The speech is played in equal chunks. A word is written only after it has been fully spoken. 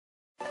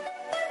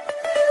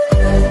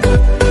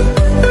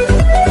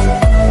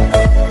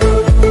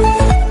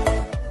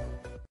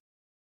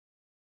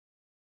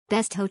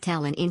Best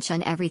hotel in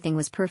Incheon. Everything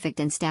was perfect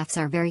and staffs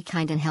are very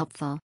kind and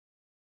helpful.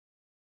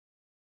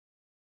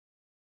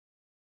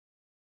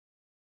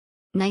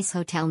 Nice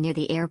hotel near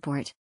the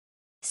airport.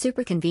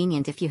 Super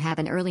convenient if you have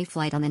an early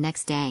flight on the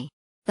next day.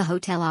 The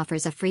hotel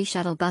offers a free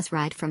shuttle bus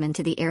ride from and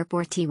to the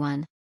airport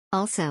T1.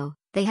 Also,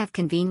 they have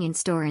convenience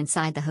store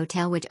inside the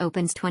hotel which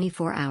opens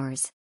 24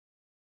 hours.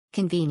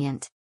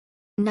 Convenient.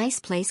 Nice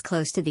place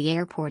close to the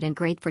airport and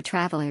great for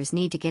travelers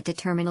need to get to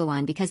Terminal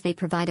 1 because they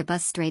provide a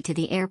bus straight to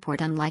the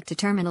airport. Unlike to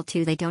Terminal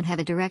 2, they don't have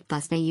a direct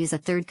bus, they use a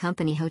third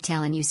company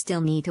hotel and you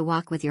still need to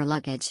walk with your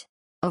luggage.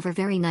 Over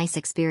very nice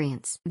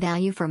experience.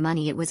 Value for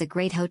money. It was a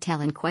great hotel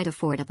and quite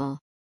affordable.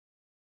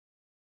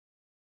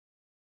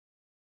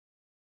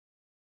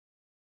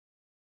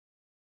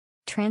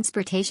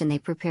 Transportation. They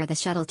prepare the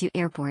shuttle to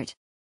airport.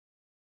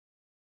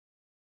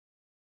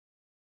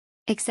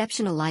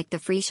 Exceptional. Like the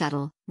free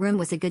shuttle, room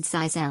was a good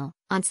size L.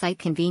 On-site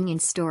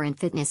convenience store and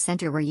fitness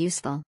center were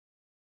useful.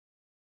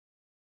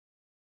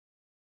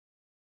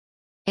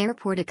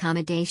 Airport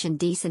accommodation.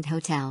 Decent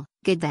hotel,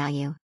 good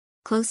value.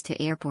 Close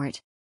to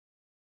airport.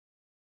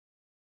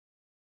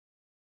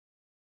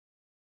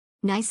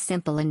 Nice,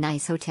 simple and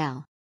nice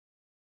hotel.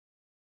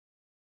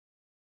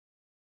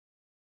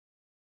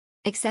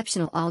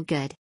 Exceptional. All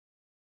good.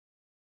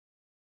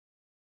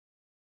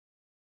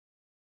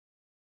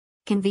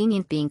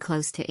 Convenient. Being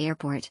close to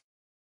airport.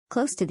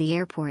 Close to the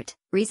airport,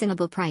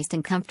 reasonable priced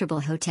and comfortable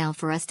hotel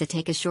for us to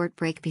take a short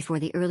break before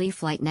the early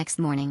flight next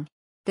morning.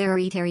 There are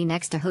eatery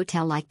next to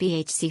hotel like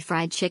BHC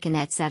fried chicken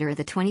etc.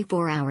 The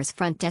 24 hours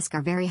front desk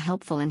are very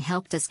helpful and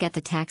helped us get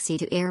the taxi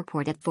to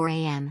airport at 4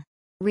 a.m.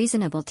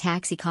 Reasonable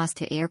taxi cost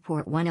to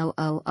airport 10000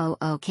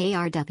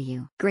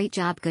 KRW. Great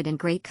job, good and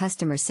great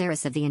customer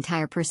service of the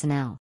entire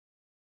personnel.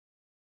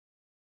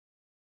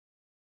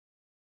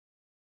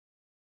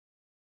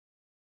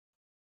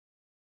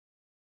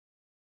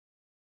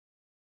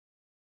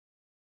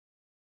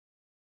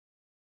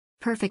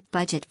 Perfect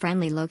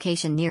budget-friendly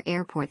location near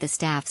airport. The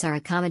staffs are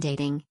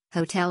accommodating,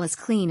 hotel is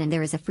clean and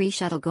there is a free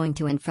shuttle going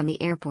to and from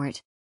the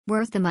airport.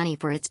 Worth the money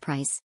for its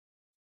price.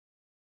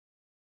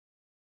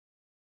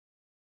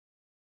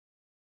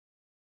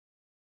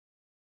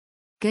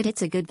 Good,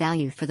 it's a good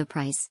value for the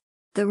price.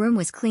 The room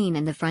was clean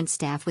and the front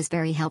staff was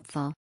very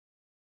helpful.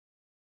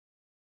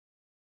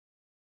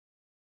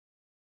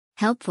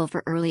 Helpful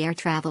for early air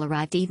travel.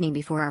 Arrived evening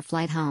before our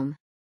flight home.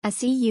 A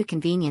CU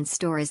convenience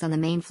store is on the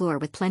main floor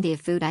with plenty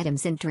of food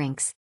items and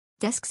drinks.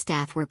 Desk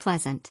staff were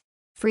pleasant.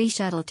 Free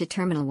shuttle to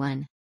Terminal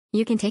 1.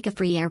 You can take a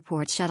free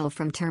airport shuttle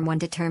from Term 1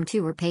 to Term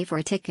 2 or pay for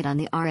a ticket on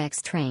the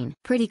RX train.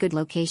 Pretty good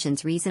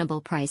locations, reasonable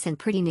price and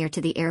pretty near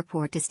to the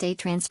airport to stay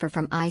transfer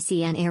from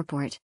ICN Airport.